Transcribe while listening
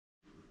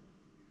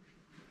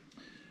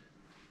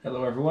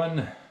Hello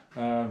everyone.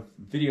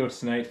 Video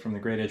tonight from the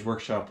Great Edge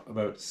Workshop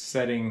about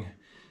setting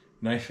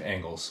knife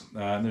angles.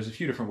 And there's a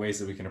few different ways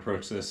that we can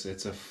approach this.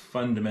 It's a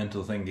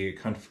fundamental thing to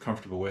get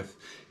comfortable with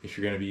if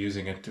you're going to be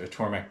using a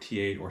Tormek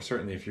T8, or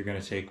certainly if you're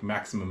going to take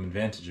maximum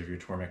advantage of your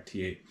Tormek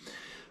T8.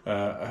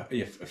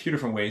 A few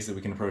different ways that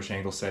we can approach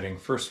angle setting.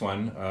 First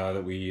one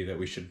that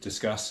we should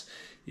discuss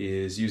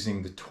is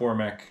using the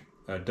Tormek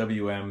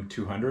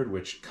WM200,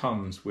 which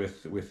comes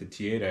with the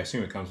T8. I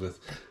assume it comes with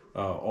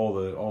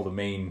all the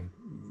main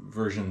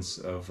versions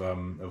of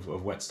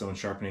whetstone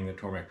sharpening that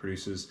Tormek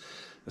produces,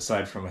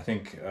 aside from I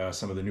think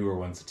some of the newer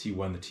ones, the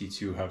T1, the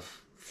T2 have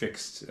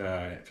fixed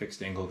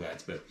angle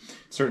guides, but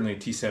certainly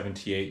T7,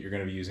 T8 you're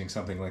going to be using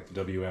something like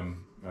the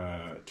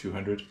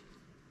WM200.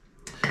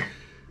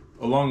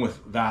 Along with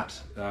that,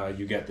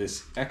 you get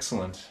this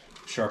excellent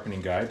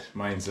sharpening guide.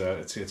 Mine's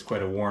it's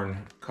quite a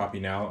worn copy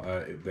now.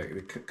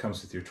 It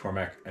comes with your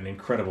Tormek, an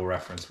incredible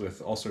reference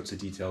with all sorts of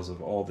details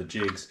of all the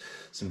jigs,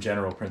 some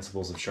general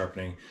principles of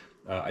sharpening.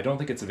 I don't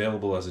think it's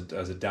available as a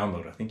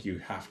download. I think you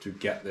have to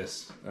get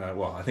this.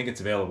 Well, I think it's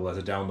available as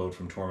a download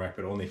from Tormek,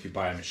 but only if you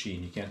buy a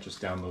machine. You can't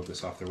just download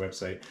this off their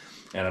website.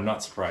 And I'm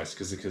not surprised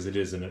because it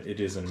is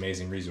an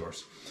amazing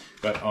resource.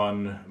 But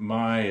on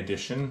my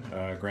edition,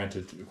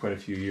 granted quite a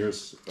few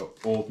years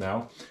old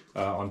now,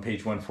 on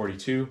page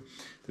 142,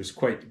 there's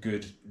quite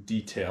good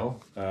detail,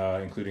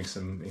 including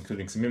some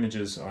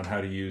images on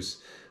how to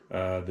use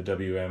the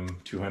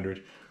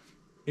WM200.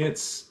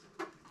 It's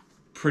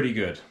pretty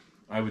good.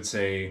 I would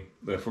say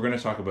if we're going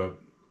to talk about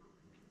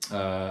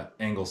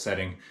angle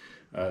setting,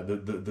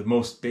 the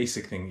most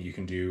basic thing that you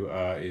can do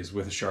is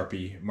with a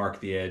Sharpie, mark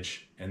the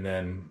edge, and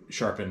then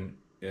sharpen,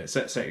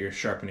 set your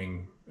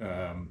sharpening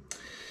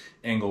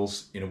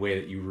angles in a way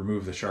that you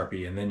remove the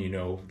Sharpie, and then you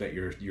know that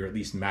you're at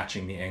least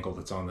matching the angle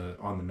that's on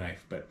the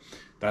knife. But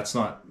that's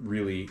not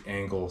really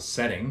angle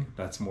setting,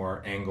 that's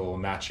more angle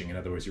matching. In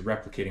other words, you're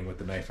replicating what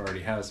the knife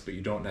already has, but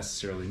you don't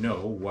necessarily know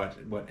what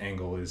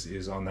angle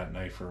is on that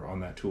knife or on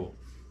that tool.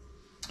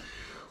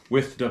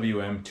 With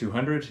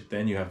WM200,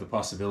 then you have the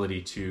possibility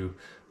to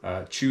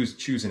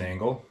choose an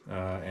angle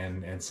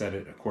and set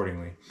it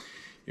accordingly.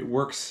 It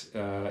works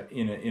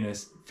in a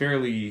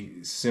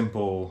fairly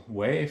simple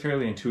way, a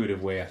fairly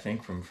intuitive way, I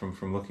think,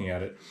 from looking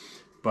at it.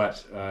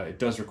 But it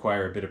does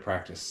require a bit of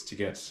practice to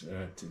get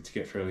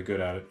fairly good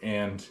at it,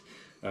 and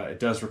it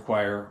does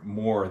require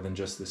more than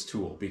just this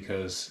tool,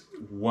 because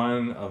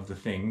one of the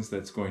things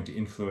that's going to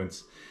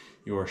influence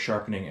your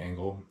sharpening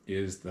angle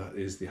is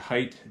the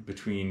height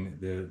between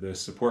the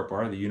support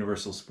bar, the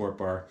universal support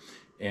bar,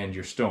 and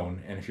your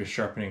stone. And if you're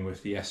sharpening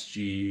with the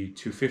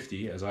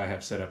SG250, as I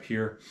have set up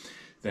here,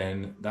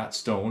 then that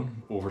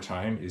stone over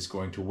time is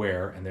going to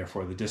wear, and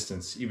therefore the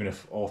distance, even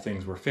if all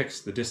things were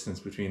fixed, the distance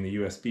between the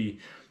USB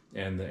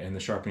and the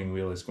sharpening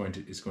wheel is going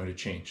to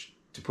change.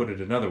 To put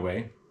it another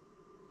way,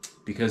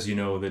 because you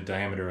know the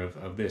diameter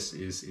of this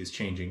is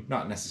changing,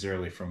 not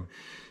necessarily from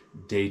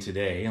day to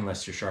day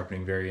unless you're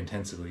sharpening very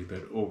intensively,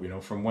 but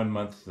from 1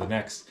 month to the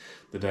next,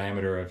 the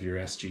diameter of your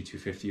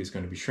SG250 is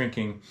going to be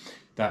shrinking.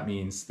 That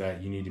means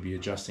that you need to be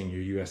adjusting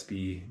your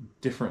USB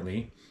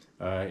differently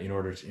in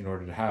order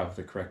to have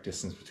the correct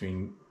distance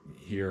between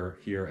here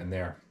and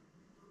there.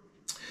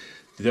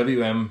 The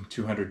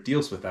WM200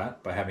 deals with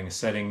that by having a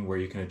setting where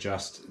you can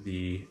adjust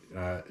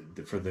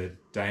for the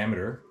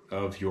diameter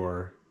of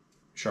your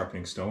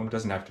sharpening stone. It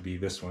doesn't have to be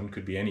this one,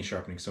 could be any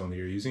sharpening stone that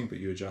you're using, but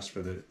you adjust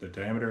for the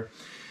diameter.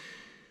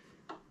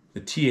 The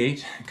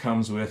T8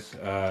 comes with,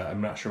 I'm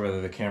not sure whether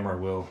the camera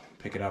will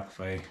pick it up if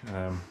I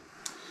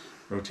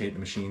rotate the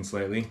machine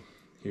slightly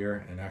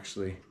here, and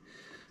actually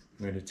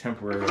I'm going to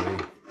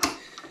temporarily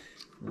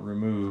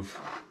remove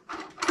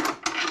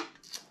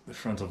the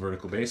frontal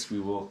vertical base.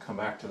 We will come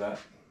back to that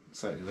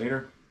slightly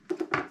later.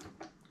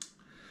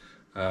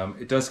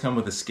 It does come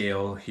with a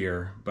scale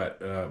here, but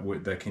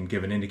that can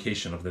give an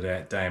indication of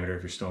the diameter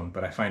of your stone,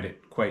 but I find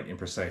it quite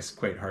imprecise,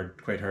 quite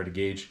hard to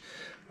gauge.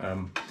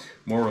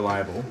 More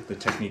reliable, the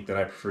technique that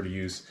I prefer to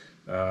use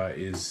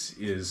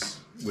is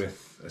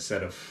with a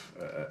set of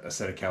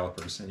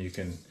calipers, and you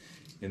can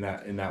in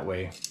that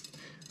way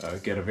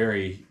get a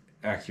very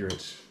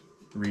accurate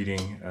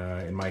reading.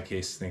 In my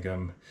case, I think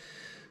I'm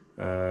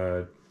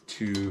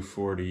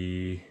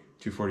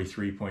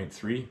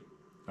 243.3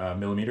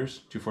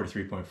 millimeters,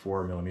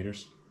 243.4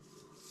 millimeters,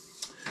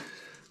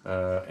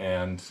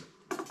 and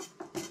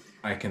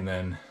I can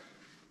then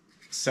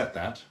set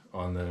that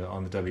on the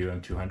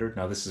WM200.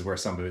 Now this is where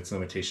some of its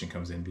limitation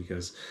comes in,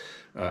 because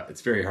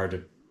it's very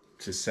hard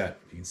to set.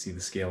 You can see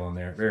the scale on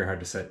there. Very hard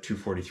to set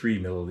 243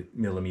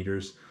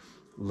 millimeters,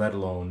 let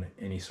alone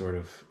any sort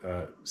of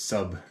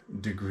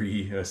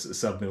sub-degree,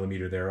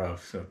 sub-millimeter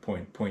thereof,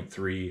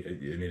 0.3. I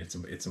mean,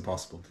 it's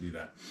impossible to do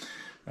that.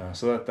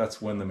 So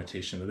that's one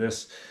limitation of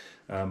this.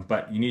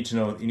 But you need to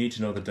know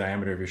the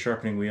diameter of your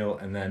sharpening wheel,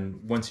 and then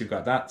once you've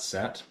got that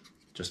set,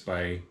 just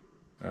by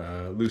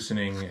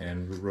loosening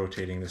and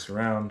rotating this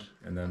around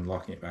and then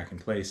locking it back in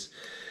place,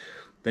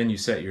 then you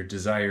set your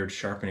desired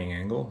sharpening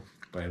angle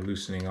by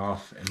loosening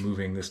off and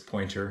moving this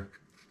pointer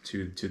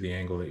to the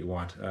angle that you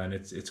want. And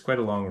it's quite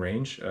a long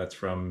range. It's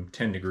from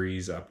 10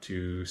 degrees up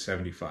to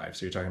 75.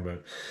 So you're talking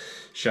about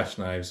chef's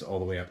knives all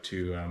the way up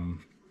to,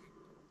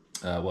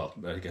 well,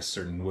 I guess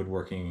certain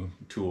woodworking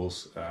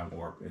tools,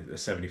 or a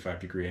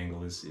 75-degree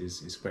angle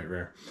is quite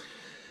rare.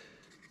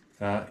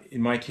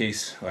 In my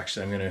case,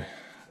 actually, I'm going to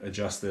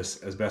adjust this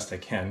as best I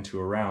can to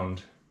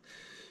around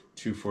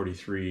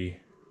 243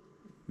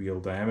 wheel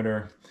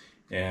diameter.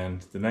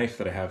 And the knife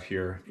that I have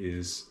here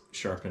is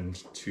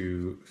sharpened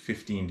to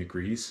 15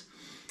 degrees.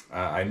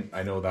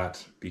 I know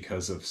that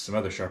because of some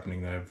other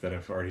sharpening that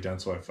I've already done.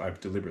 So I've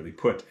deliberately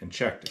put and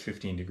checked a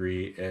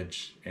 15-degree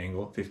edge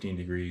angle, 15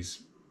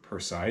 degrees per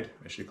side,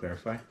 I should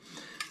clarify,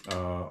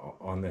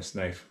 on this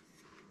knife.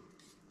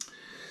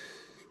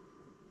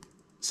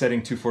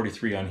 Setting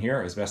 243 on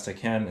here as best I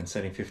can, and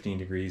setting 15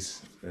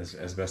 degrees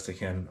as best I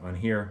can on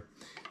here.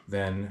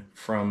 Then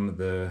from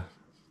the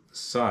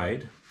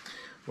side,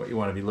 what you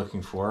want to be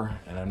looking for,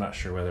 and I'm not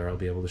sure whether I'll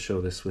be able to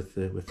show this with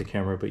the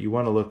camera, but you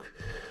want to look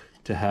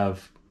to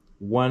have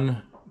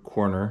one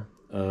corner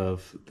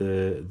of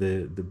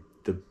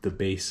the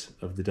base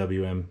of the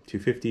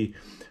WM250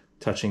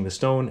 touching the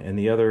stone, and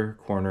the other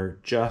corner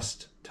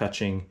just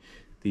touching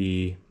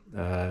the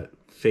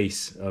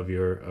face of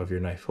your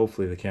knife.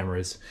 Hopefully the camera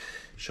is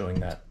showing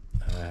that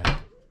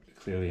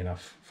clearly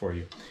enough for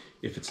you.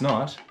 If it's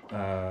not,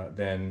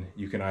 then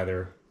you can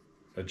either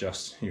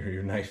adjust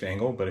your knife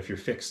angle, but if you're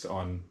fixed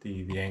on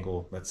the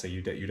angle, let's say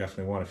you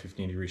definitely want a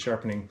 15-degree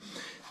sharpening,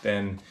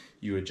 then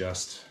you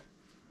adjust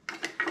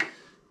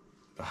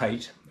the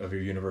height of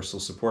your universal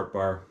support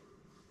bar,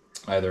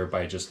 either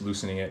by just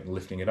loosening it and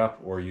lifting it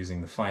up, or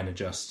using the fine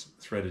adjust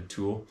threaded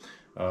tool.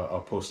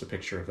 I'll post a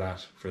picture of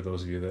that for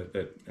those of you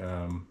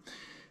that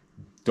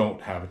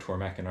don't have a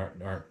Tormek and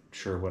aren't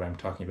sure what I'm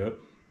talking about.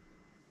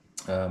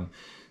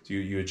 So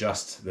you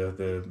adjust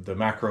the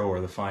macro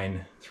or the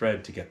fine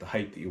thread to get the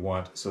height that you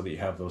want, so that you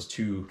have those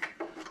two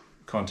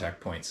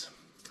contact points.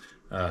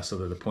 So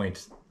that the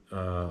point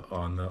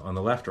on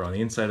the left or on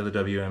the inside of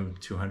the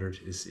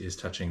WM200 is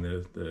touching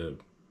the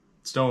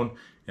stone,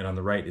 and on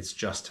the right it's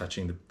just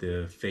touching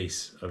the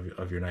face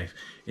of your knife.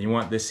 And you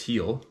want this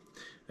heel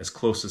as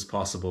close as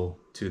possible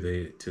to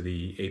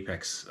the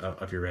apex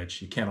of your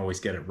edge. You can't always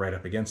get it right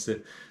up against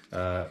it,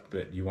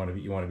 but you want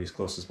to be as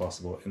close as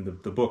possible. And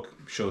the book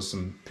shows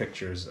some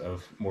pictures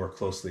of more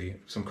closely,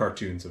 some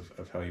cartoons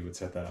of how you would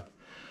set that up.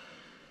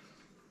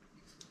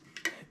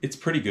 It's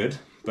pretty good,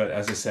 but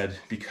as I said,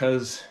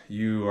 because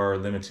you are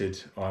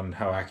limited on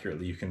how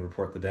accurately you can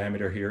report the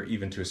diameter here,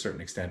 even to a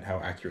certain extent how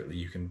accurately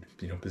you can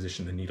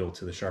position the needle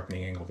to the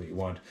sharpening angle that you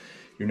want,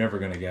 you're never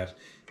going to get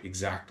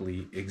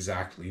exactly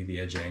the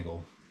edge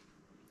angle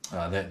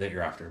that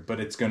you're after. But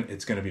it's going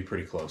to be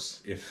pretty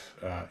close.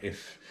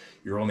 If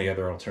your only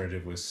other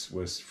alternative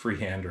was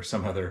freehand or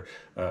some other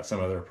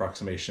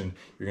approximation,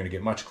 you're going to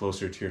get much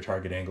closer to your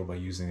target angle by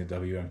using the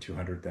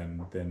WM200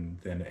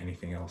 than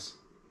anything else.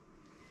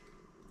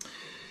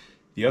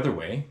 The other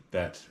way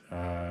that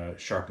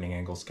sharpening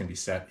angles can be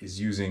set is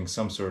using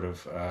some sort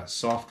of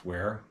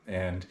software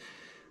and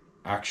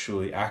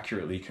actually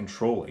accurately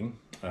controlling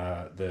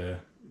the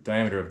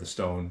diameter of the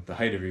stone, the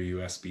height of your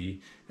USB,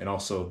 and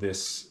also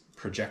this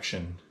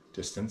projection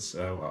distance.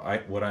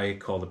 What I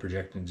call the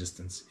projection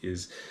distance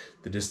is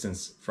the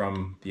distance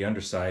from the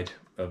underside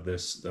of the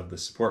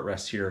support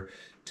rest here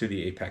to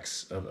the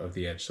apex of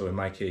the edge. So in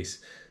my case,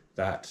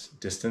 that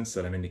distance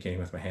that I'm indicating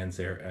with my hands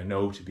there, I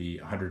know to be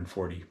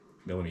 140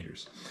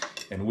 millimeters.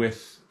 And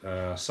with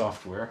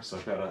software, so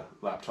I've got a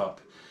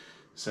laptop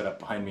set up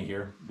behind me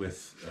here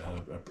with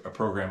a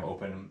program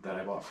open that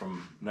I bought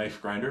from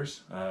Knife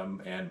Grinders.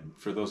 And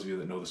for those of you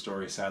that know the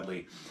story,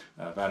 sadly,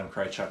 Vadim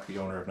Krychuk, the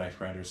owner of Knife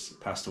Grinders,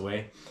 passed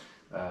away.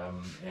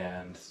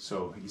 And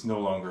so he's no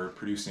longer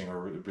producing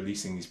or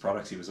releasing these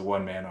products. He was a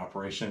one-man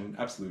operation,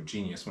 absolute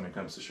genius when it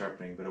comes to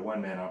sharpening, but a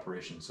one-man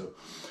operation. So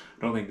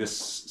I don't think this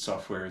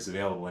software is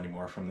available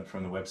anymore from the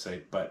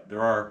website, but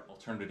there are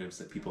alternatives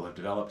that people have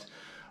developed.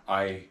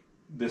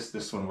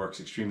 This one works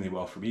extremely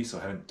well for me, so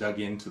I haven't dug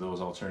into those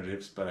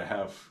alternatives, but I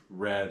have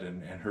read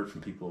and heard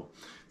from people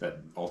that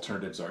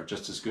alternatives are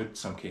just as good,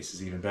 some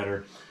cases even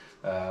better.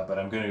 But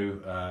I'm going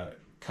to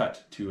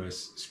cut to a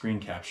screen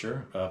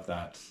capture of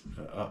that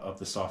of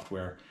the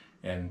software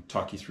and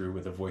talk you through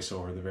with a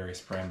voiceover the various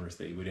parameters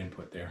that you would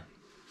input there.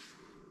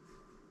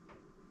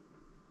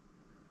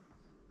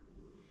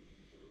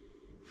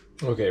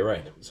 Okay,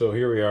 right. So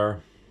here we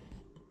are,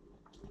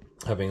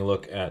 having a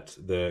look at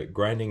the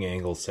grinding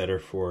angle setter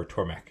for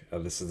Tormek.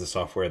 This is the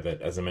software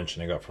that, as I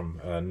mentioned, I got from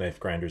Knife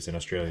Grinders in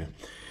Australia.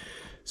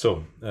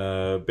 So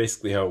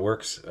basically how it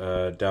works,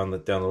 down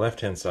the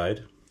left-hand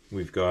side,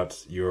 we've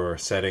got your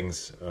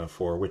settings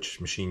for which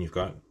machine you've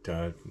got.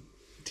 T8,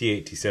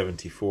 T7,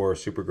 T4,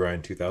 Super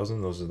Grind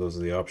 2000, those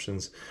are the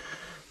options.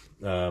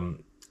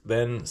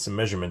 Then some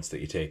measurements that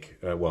you take,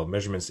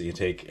 measurements that you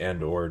take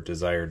and or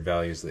desired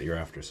values that you're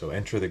after. So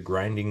enter the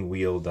grinding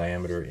wheel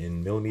diameter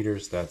in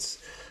millimeters,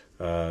 that's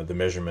the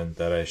measurement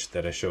that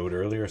I showed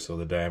earlier, so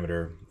the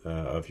diameter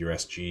of your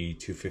SG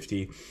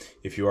 250.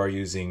 If you are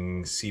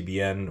using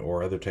CBN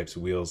or other types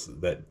of wheels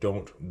that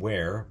don't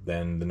wear,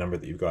 then the number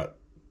that you've got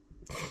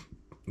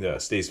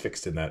stays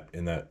fixed in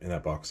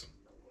that box.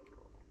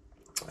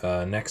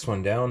 Next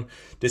one down,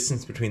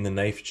 distance between the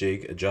knife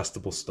jig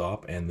adjustable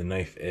stop and the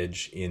knife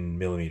edge in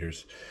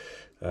millimeters.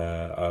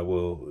 I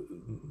will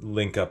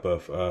link up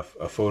a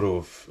photo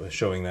of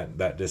showing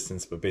that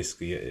distance, but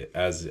basically,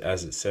 as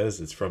it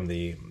says, it's from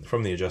the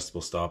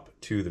adjustable stop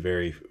to the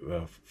very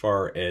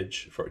far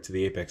edge, to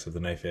the apex of the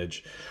knife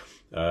edge.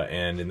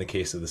 And in the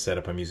case of the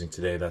setup I'm using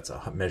today, that's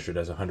measured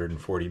as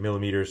 140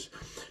 millimeters.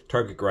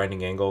 Target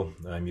grinding angle,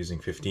 I'm using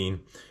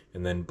 15.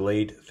 And then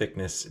blade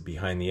thickness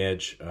behind the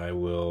edge, I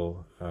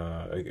will,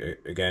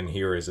 again,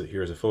 here is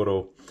a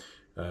photo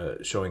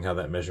showing how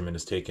that measurement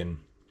is taken.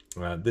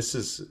 This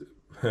is,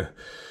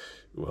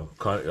 well,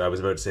 I was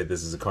about to say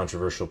this is a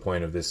controversial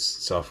point of this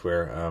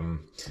software,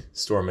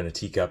 Storm in a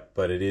Teacup,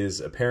 but it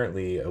is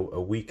apparently a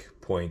weak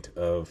point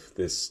of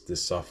this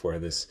software,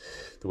 the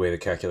way the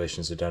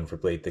calculations are done for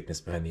blade thickness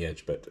behind the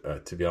edge.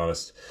 But to be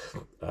honest,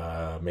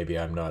 maybe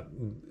I'm not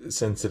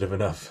sensitive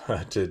enough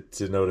to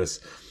notice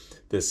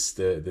this.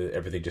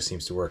 Everything just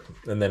seems to work.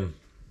 And then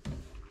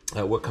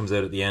what comes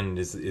out at the end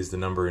is the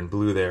number in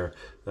blue there,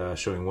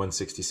 showing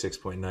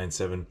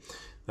 166.97.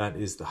 That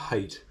is the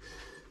height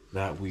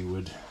that we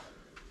would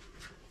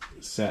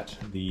set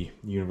the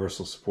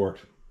universal support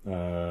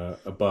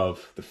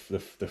above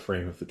the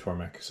frame of the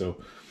Tormek.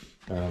 So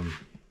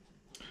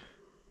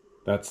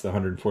that's the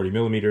 140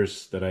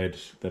 millimeters that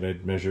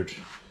I'd measured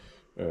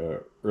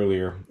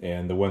earlier,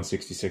 and the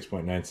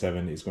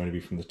 166.97 is going to be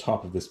from the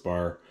top of this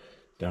bar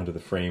down to the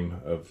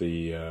frame of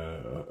the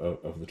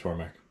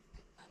Tormek.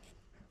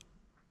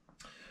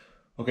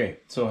 Okay,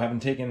 so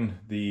having taken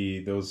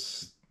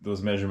those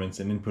measurements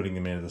and inputting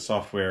them into the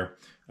software,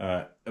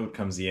 out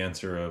comes the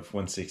answer of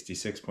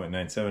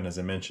 166.97, as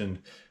I mentioned,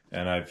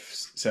 and I've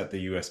set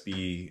the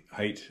USB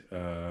height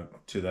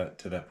to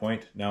that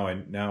point. Now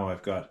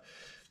I've got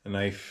a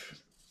knife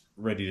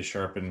ready to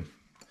sharpen.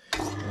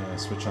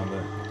 Switch on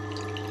the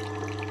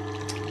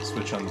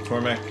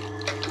Tormek,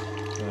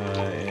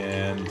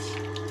 and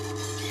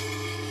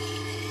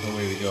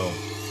away we go.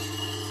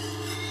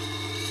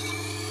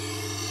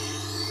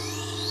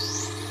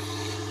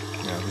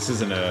 Now this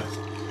isn't a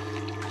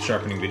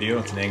sharpening video,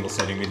 it's an angle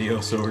setting video,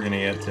 so we're going to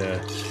get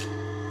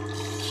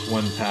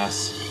one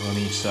pass on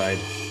each side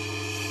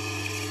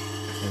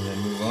and then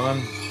move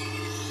on.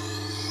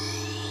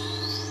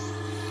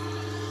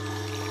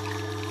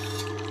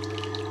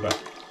 But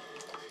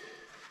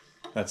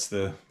that's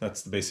the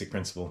basic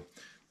principle.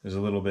 There's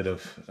a little bit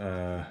of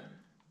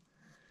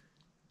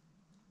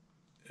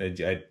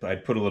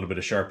I'd put a little bit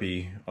of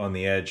Sharpie on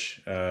the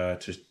edge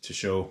to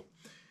show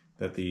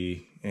that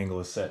the angle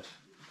is set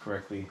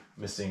correctly.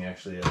 Missing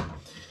actually a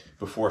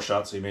before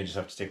shot, so you may just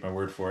have to take my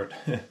word for it.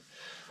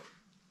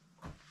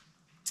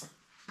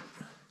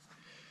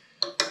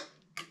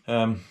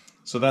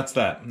 So that's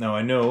that. Now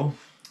I know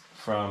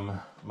from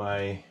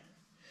my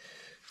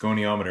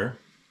goniometer,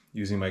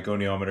 using my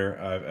goniometer,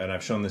 and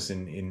I've shown this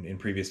in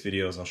previous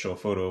videos. I'll show a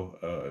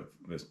photo,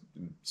 a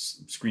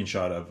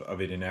screenshot of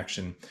it in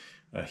action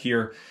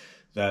here,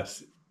 that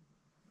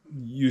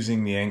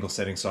using the angle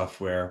setting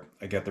software,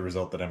 I get the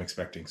result that I'm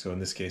expecting. So in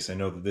this case, I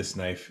know that this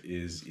knife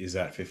is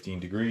at 15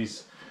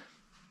 degrees.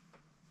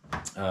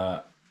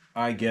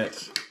 I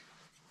get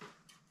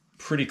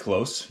pretty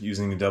close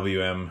using the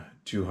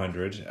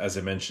WM200. As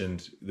I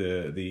mentioned,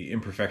 the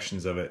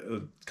imperfections of it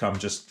come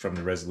just from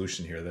the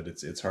resolution here, that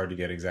it's hard to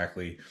get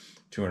exactly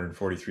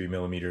 243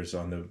 millimeters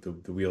on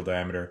the wheel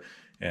diameter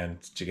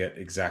and to get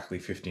exactly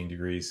 15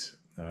 degrees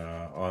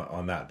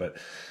on that. But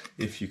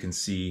if you can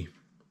see,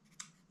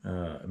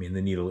 I mean,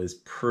 the needle is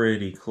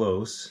pretty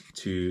close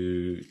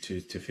to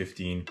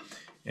 15,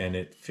 and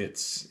it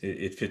fits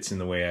in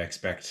the way I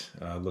expect,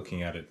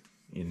 looking at it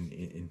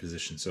in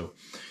position. So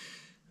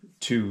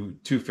two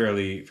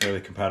fairly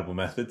compatible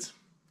methods.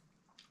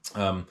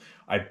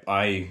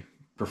 I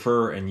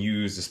prefer and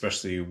use,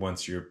 especially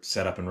once you're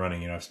set up and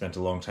running. You know, I've spent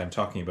a long time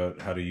talking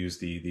about how to use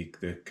the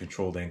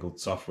controlled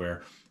angled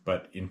software,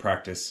 but in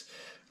practice,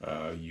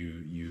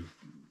 you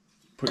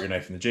put your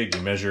knife in the jig,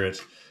 you measure it,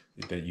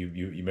 that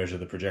you measure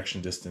the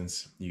projection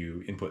distance,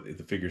 you input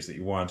the figures that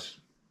you want,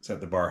 set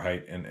the bar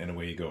height, and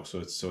away you go. So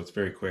it's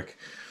very quick.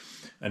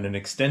 And an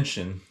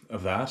extension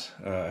of that,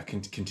 a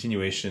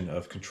continuation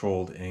of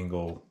controlled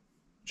angle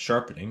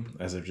sharpening,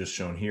 as I've just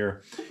shown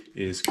here,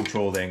 is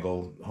controlled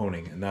angle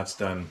honing, and that's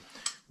done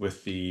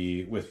with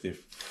the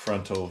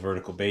frontal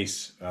vertical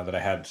base that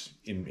I had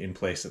in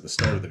place at the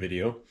start of the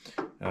video.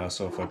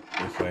 So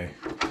if I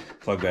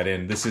plug that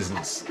in, this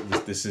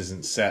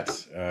isn't set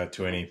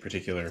to any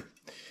particular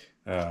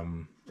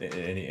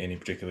any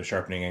particular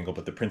sharpening angle,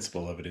 but the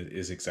principle of it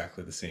is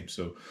exactly the same.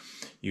 So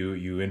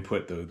you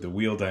input the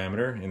wheel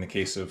diameter. In the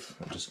case of,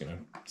 I'm just going to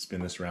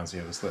spin this around so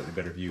you have a slightly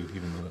better view,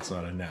 even though it's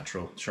not a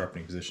natural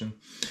sharpening position.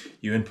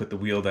 You input the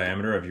wheel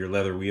diameter of your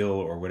leather wheel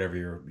or whatever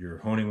you're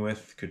honing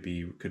with. Could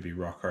be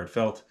rock hard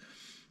felt.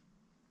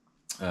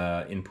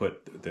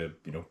 input, the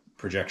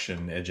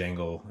projection, edge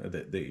angle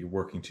that you're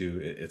working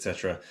to,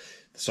 etc.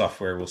 The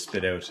software will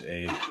spit out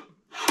a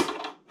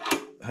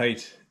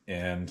height,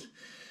 and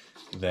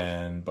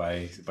then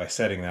by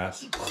setting that,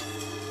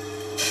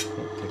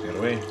 take that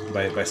away.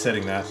 By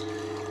setting that,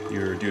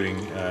 you're doing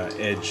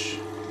edge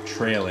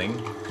trailing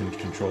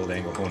controlled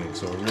angle honing.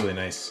 So a really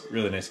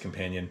nice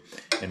companion,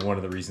 and one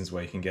of the reasons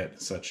why you can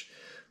get such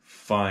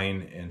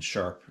fine and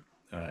sharp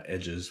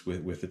edges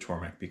with the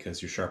Tormek,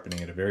 because you're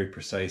sharpening at a very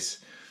precise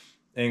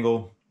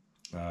angle,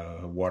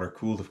 water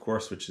cooled, of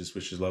course, which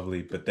is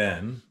lovely, but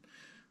then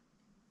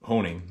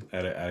honing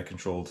at a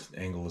controlled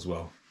angle as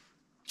well.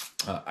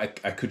 I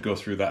could go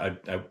through that.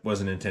 I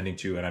wasn't intending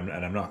to, and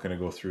I'm not going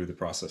to go through the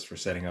process for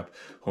setting up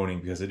honing,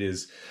 because it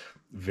is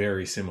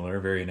very similar,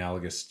 very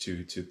analogous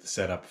to the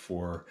setup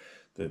for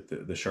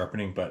the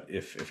sharpening. But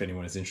if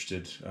anyone is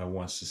interested,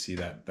 wants to see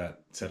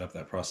that setup,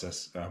 that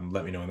process,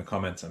 let me know in the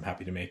comments. I'm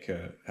happy to make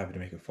a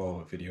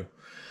follow-up video.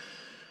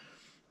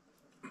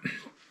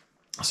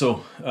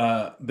 So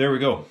there we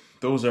go.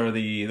 Those are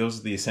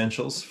the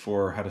essentials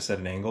for how to set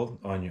an angle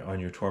on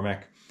your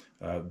Tormek.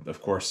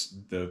 Of course,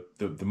 the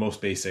most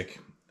basic,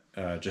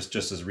 just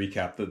as a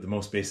recap, the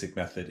most basic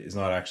method is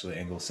not actually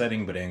angle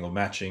setting, but angle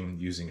matching,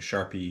 using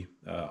Sharpie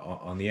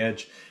on the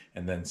edge,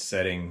 and then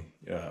setting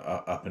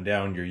up and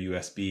down your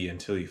USB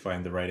until you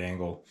find the right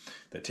angle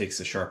that takes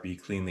the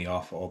Sharpie cleanly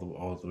off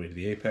all the way to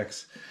the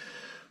apex.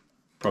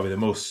 Probably the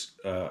most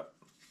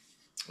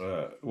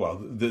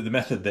well, the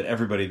method that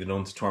everybody that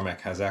owns a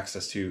Tormek has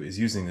access to is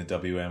using the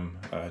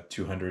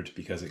WM200,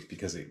 because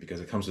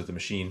it comes with the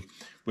machine,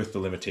 with the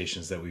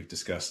limitations that we've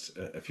discussed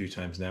a few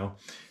times now.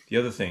 The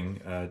other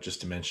thing,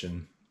 just to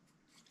mention,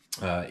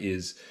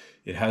 is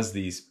it has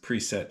these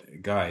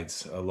preset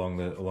guides along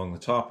the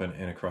top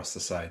and across the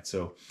side.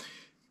 So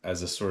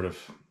as a sort of,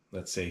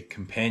 let's say,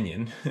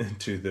 companion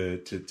to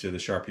the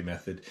Sharpie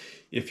method,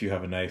 if you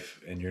have a knife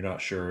and you're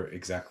not sure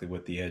exactly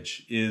what the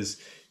edge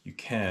is, you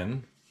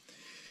can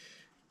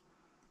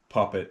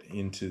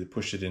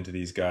push it into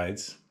these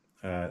guides.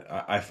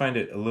 I find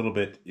it a little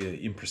bit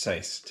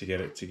imprecise to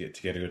get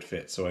a good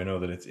fit. So I know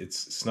that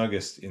it's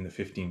snuggest in the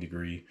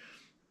 15-degree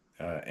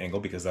angle,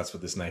 because that's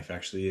what this knife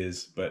actually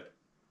is. But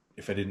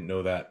if I didn't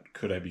know that,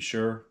 could I be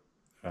sure?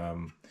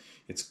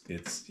 It's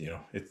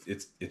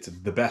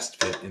the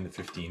best fit in the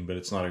 15, but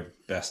it's not a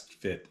best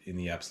fit in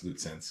the absolute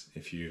sense,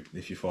 if you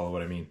follow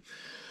what I mean.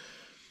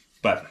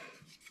 But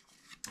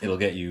it'll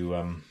get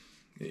you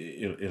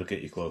it'll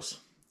get you close.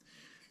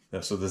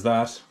 So there's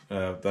that.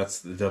 That's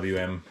the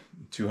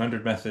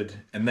WM200 method.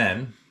 And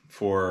then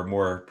for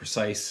more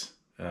precise,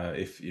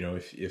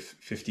 if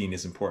 15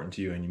 is important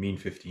to you and you mean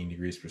 15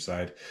 degrees per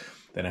side,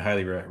 then I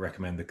highly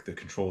recommend the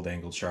controlled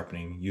angled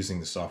sharpening using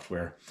the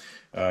software.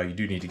 You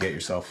do need to get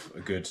yourself a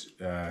good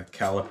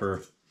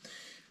caliper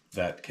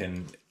that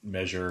can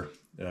measure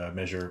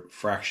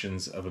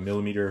fractions of a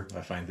millimeter.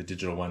 I find the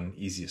digital one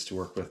easiest to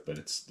work with, but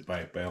it's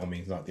by all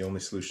means not the only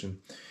solution.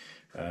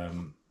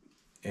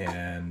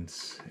 And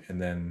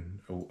then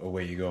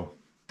away you go.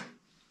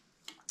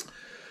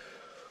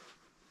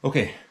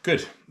 Okay,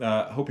 good.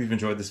 Hope you've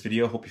enjoyed this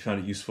video. Hope you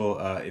found it useful.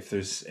 If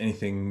there's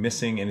anything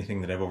missing,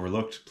 anything that I've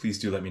overlooked, please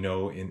do let me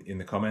know in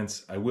the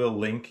comments. I will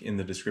link in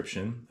the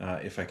description,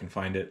 if I can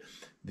find it,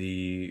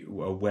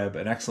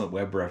 an excellent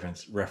web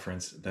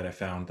reference that I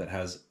found that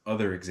has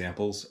other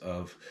examples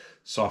of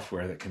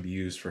software that can be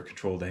used for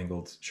controlled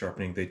angled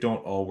sharpening. They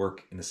don't all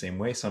work in the same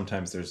way.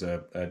 Sometimes there's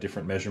a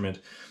different measurement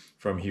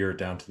from here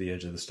down to the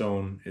edge of the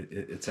stone,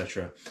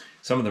 etc.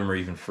 Some of them are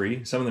even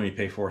free. Some of them you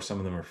pay for, some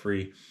of them are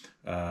free.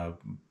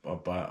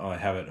 But I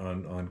have it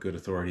on good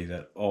authority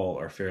that all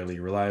are fairly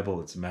reliable.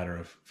 It's a matter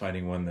of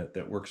finding one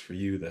that works for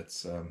you,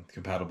 that's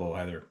compatible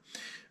either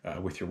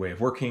with your way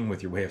of working,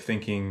 with your way of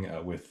thinking,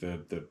 with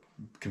the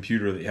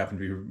computer that you happen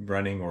to be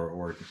running,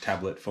 or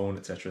tablet, phone,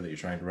 etc. that you're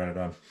trying to run it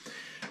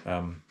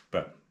on.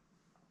 But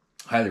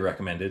highly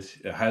recommend it.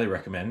 Highly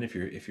recommend, if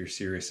you're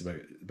serious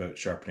about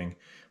sharpening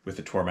with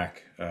the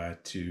Tormek,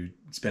 to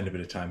spend a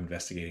bit of time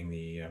investigating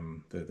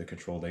the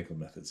controlled angle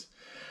methods.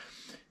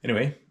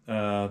 Anyway,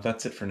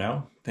 that's it for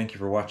now. Thank you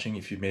for watching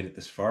if you've made it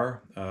this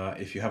far.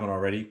 If you haven't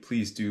already,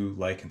 please do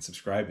like and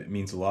subscribe. It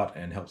means a lot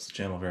and helps the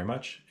channel very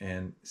much.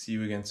 And see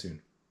you again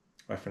soon.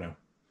 Bye for now.